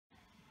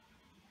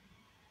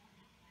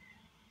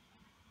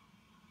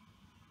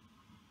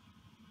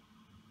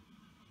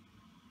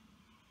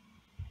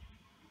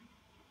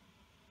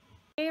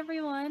Hey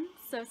everyone!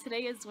 So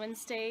today is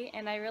Wednesday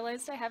and I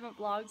realized I haven't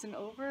vlogged in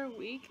over a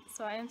week,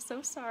 so I am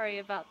so sorry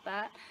about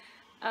that.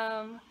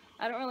 I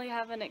don't really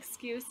have an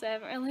excuse. I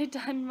haven't really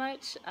done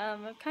much.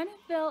 I've kind of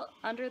felt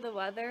under the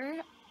weather.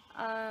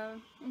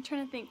 I'm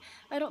trying to think.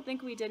 I don't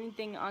think we did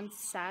anything on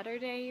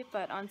Saturday,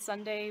 but on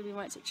Sunday we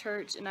went to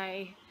church and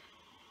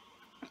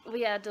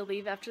we had to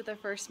leave after the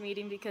first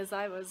meeting because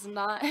I was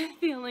not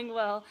feeling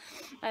well.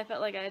 I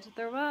felt like I had to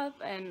throw up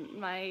and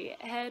my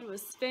head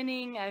was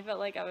spinning. I felt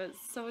like I was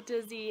so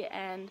dizzy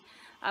and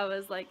I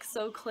was like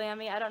so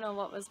clammy. I don't know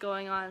what was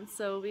going on.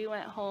 So we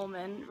went home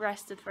and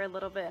rested for a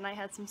little bit and I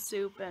had some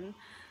soup, and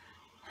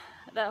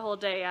that whole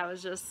day I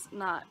was just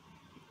not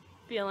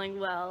feeling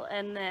well.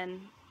 And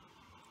then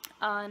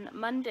on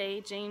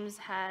Monday, James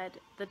had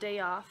the day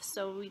off,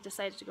 so we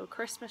decided to go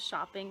Christmas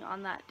shopping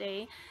on that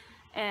day.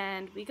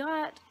 And we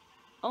got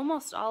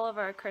almost all of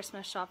our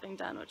Christmas shopping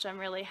done, which I'm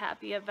really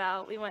happy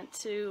about. We went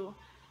to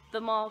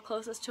the mall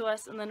closest to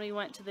us, and then we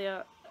went to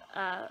the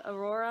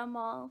Aurora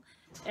Mall,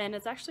 and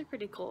it's actually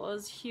pretty cool. It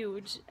was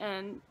huge,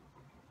 and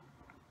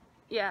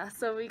yeah,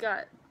 so we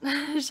got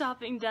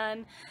shopping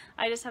done.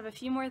 I just have a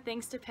few more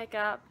things to pick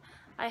up.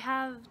 I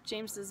have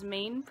James's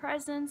main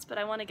presents, but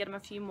I want to get him a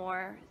few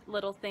more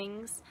little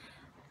things.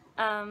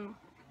 And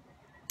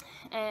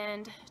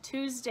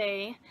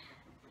Tuesday,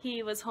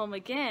 he was home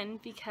again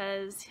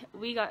because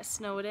we got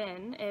snowed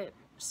in. It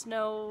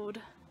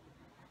snowed,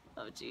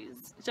 oh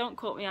geez, don't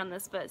quote me on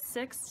this, but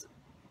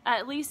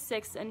at least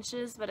 6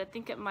 inches, but I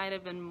think it might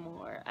have been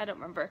more. I don't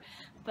remember,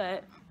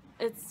 but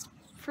it's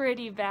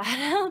pretty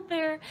bad out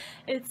there.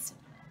 It's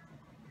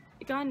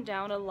gone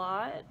down a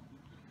lot.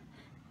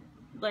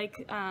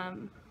 Like,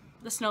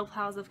 the snow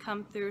plows have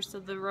come through,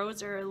 so the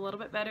roads are a little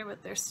bit better,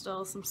 but there's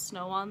still some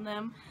snow on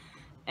them.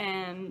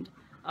 And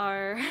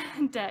our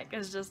deck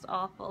is just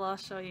awful. I'll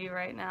show you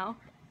right now.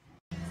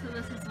 So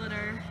this is what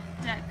our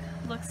deck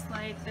looks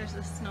like. There's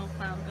a snow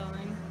plow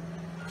going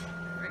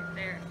right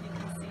there, if you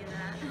can see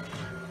that.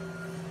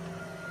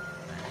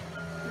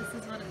 But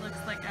this is what it looks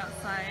like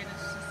outside.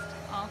 It's just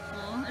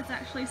awful. It's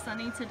actually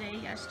sunny today.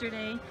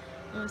 Yesterday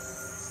it was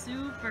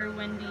super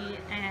windy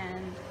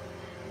and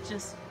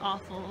just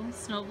awful.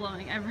 Snow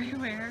blowing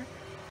everywhere.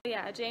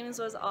 Yeah, James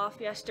was off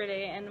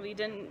yesterday and we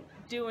didn't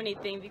do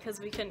anything because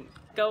we couldn't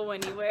go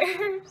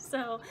anywhere.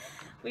 So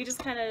we just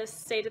kind of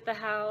stayed at the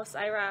house.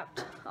 I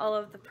wrapped all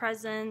of the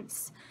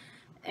presents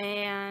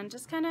and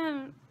just kind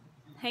of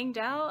hanged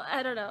out.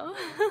 I don't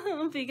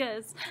know.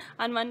 Because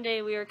on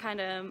Monday we were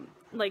kind of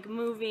like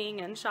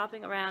moving and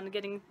shopping around and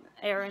getting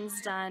errands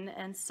done,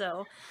 and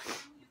so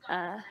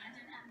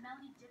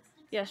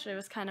yesterday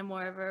was kind of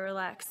more of a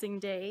relaxing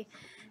day.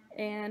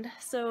 And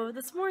so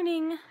this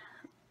morning,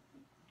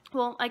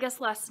 well, I guess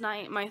last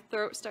night my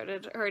throat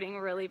started hurting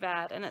really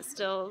bad, and it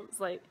still is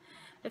like,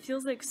 it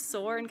feels like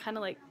sore and kind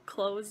of like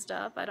closed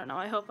up. I don't know,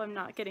 I hope I'm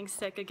not getting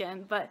sick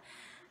again, but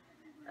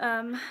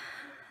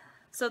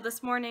so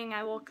this morning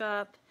I woke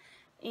up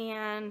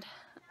and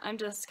I'm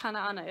just kind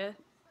of on a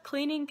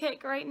cleaning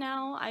kick right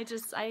now. I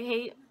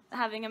hate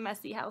having a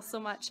messy house so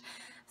much.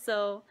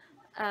 So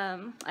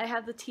I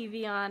have the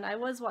TV on. I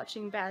was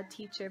watching Bad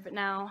Teacher, but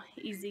now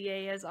Easy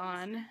A is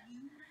on.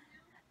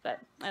 But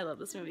I love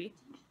this movie.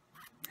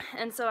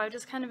 And so I've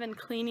just kind of been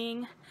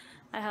cleaning.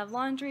 I have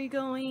laundry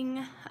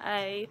going.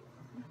 I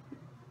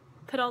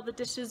put all the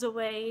dishes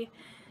away,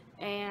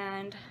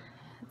 and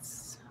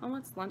it's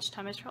almost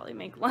lunchtime. I should probably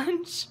make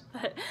lunch,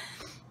 but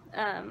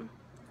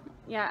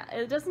yeah,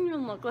 it doesn't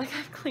even look like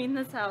I've cleaned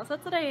this house.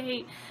 That's what I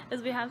hate,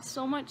 is we have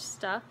so much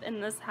stuff in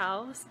this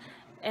house,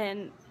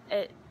 and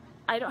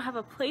I don't have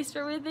a place for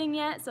everything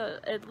yet, so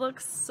it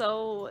looks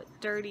so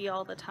dirty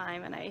all the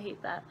time, and I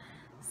hate that.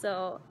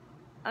 So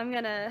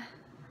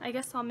I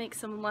guess I'll make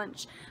some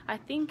lunch. I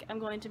think I'm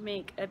going to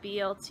make a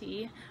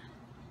BLT.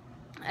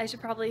 I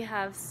should probably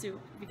have soup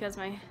because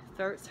my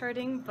throat's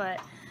hurting, but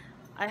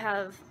I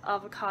have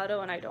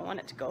avocado and I don't want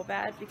it to go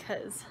bad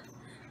because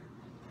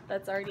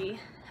that's already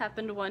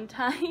happened one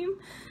time.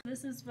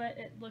 This is what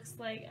it looks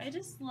like. I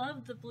just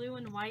love the blue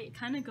and white. It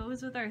kind of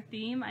goes with our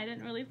theme. I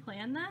didn't really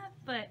plan that,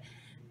 but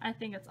I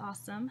think it's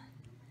awesome.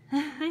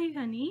 Hi,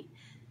 honey.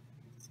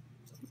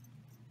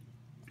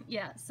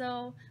 Yeah,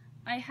 so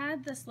I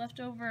had this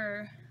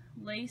leftover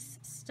lace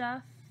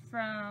stuff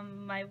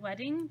from my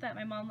wedding that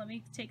my mom let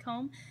me take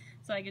home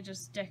so I could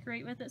just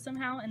decorate with it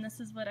somehow, and this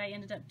is what I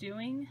ended up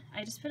doing.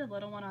 I just put a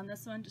little one on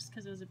this one just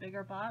because it was a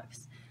bigger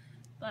box,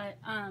 but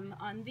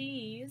on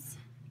these,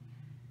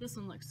 this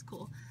one looks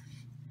cool.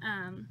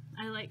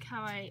 I like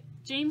how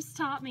James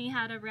taught me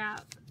how to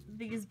wrap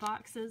these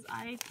boxes.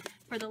 I,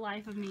 for the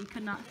life of me,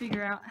 could not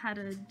figure out how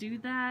to do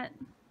that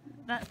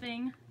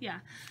thing. Yeah,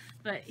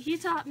 but he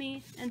taught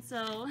me, and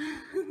so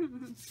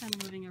it's kind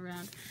of moving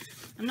around.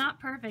 I'm not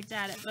perfect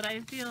at it, but I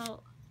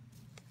feel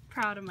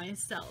proud of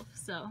myself.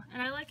 So,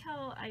 and I like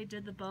how I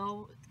did the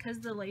bow because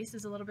the lace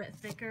is a little bit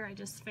thicker. I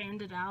just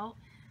fanned it out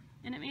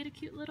and it made a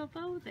cute little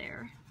bow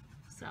there.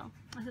 So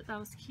I thought that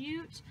was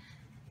cute.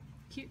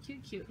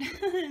 Cute.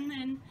 And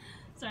then,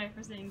 sorry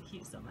for saying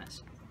cute so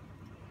much.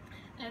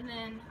 And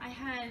then I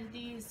had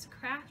these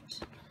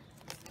craft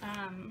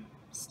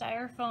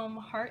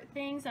styrofoam heart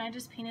things, and I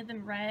just painted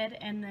them red,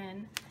 and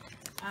then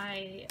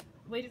I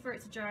waited for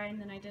it to dry, and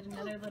then I did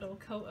another little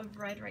coat of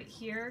red right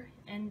here,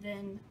 and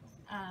then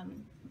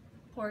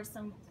poured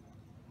some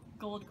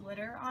gold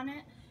glitter on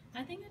it.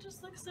 I think it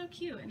just looks so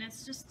cute, and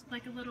it's just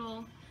like a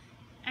little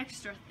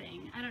extra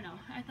thing. I don't know,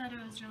 I thought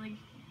it was really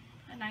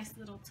a nice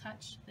little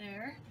touch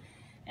there.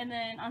 And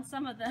then on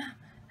some of them,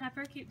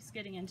 Pepper keeps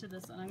getting into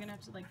this one, I'm gonna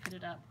have to like put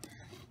it up.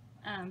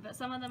 But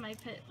some of them I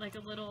put like a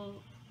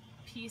little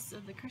piece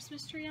of the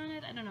Christmas tree on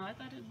it. I don't know, I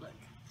thought it'd look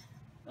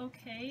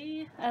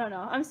okay. I don't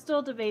know, I'm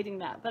still debating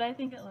that, but I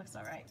think it looks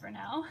alright for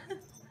now.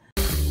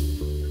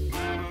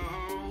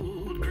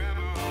 Grab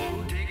a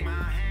hold, take my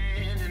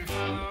hand and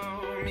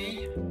follow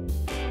me.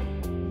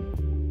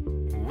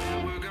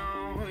 Where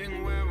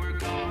we're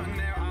going,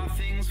 there are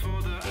things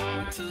for the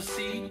eye to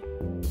see.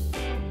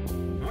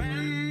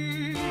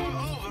 When we're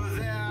over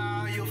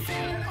there, you'll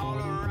feel it all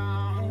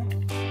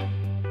around.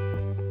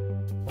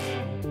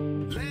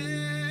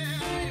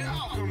 Let it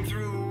all come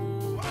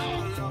through,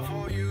 our love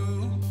for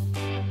you.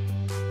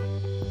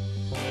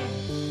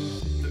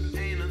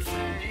 There ain't a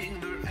thing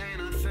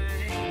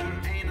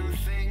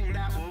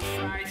that will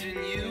frighten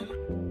you.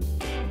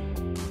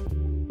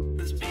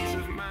 This peace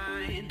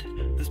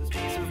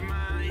of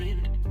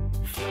mind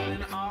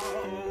flooding all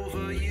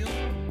over you.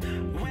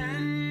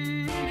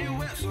 When you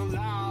whistle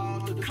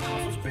loud, the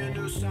clouds will spin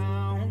to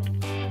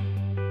sound.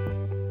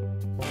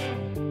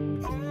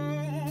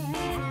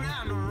 Over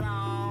and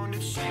around,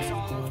 it shakes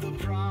all of the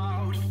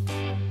proud.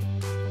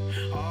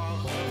 All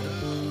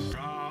of the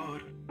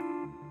proud.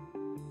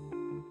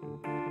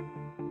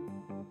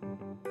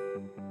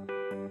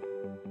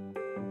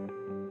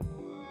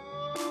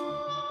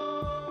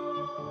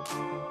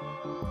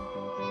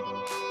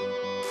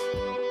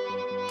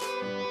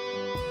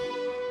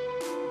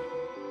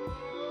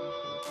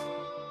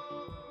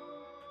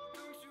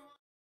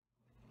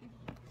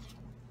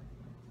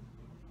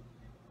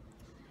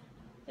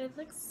 It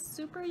looks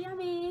super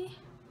yummy.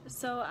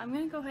 So I'm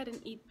gonna go ahead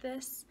and eat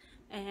this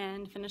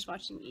and finish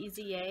watching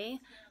Easy A,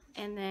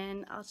 and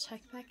then I'll check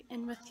back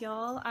in with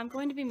y'all. I'm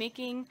going to be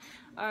making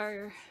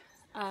our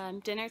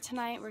dinner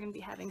tonight. We're gonna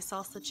be having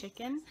salsa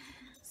chicken,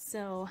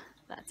 so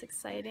that's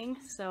exciting.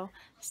 So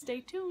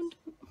stay tuned.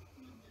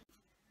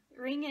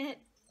 Ring it.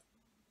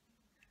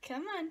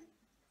 Come on.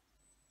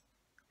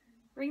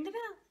 Ring the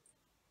bell.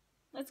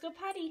 Let's go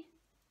potty.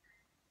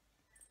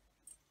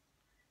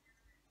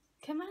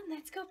 Come on,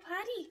 let's go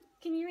potty.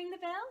 Can you ring the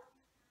bell?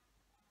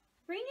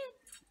 Ring it.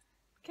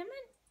 Come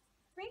on,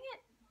 ring it.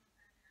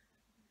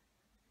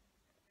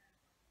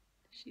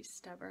 She's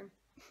stubborn.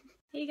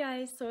 Hey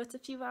guys, so it's a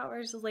few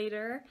hours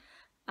later.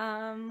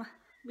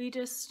 We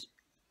just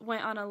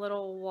went on a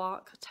little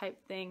walk type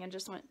thing and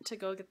just went to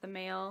go get the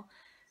mail.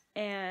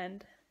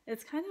 And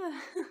it's kind of,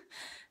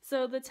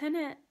 so the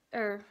tenant,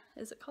 or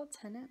is it called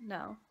tenant?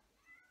 No.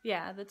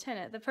 Yeah, the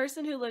tenant, the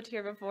person who lived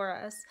here before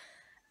us,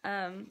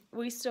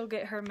 we still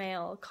get her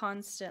mail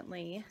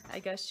constantly. I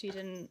guess she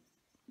didn't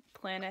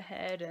plan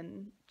ahead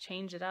and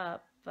change it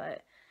up,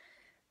 but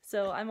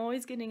so I'm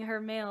always getting her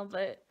mail,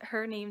 but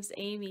her name's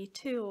Amy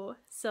too.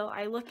 So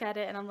I look at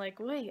it and I'm like,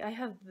 wait, I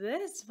have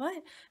this?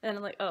 What? And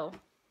I'm like, oh,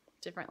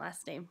 different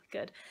last name.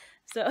 Good.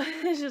 So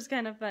it's just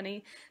kind of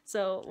funny.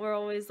 So we're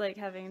always like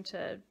having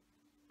to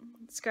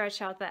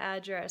scratch out the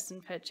address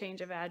and put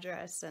change of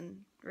address and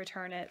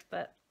return it.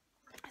 But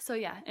so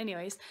yeah,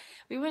 anyways,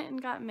 we went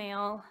and got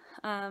mail.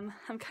 I'm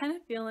kind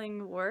of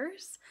feeling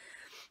worse.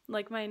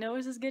 Like my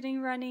nose is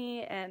getting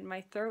runny and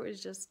my throat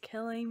is just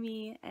killing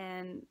me,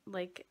 and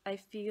like I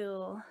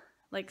feel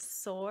like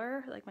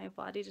sore, like my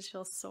body just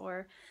feels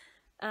sore.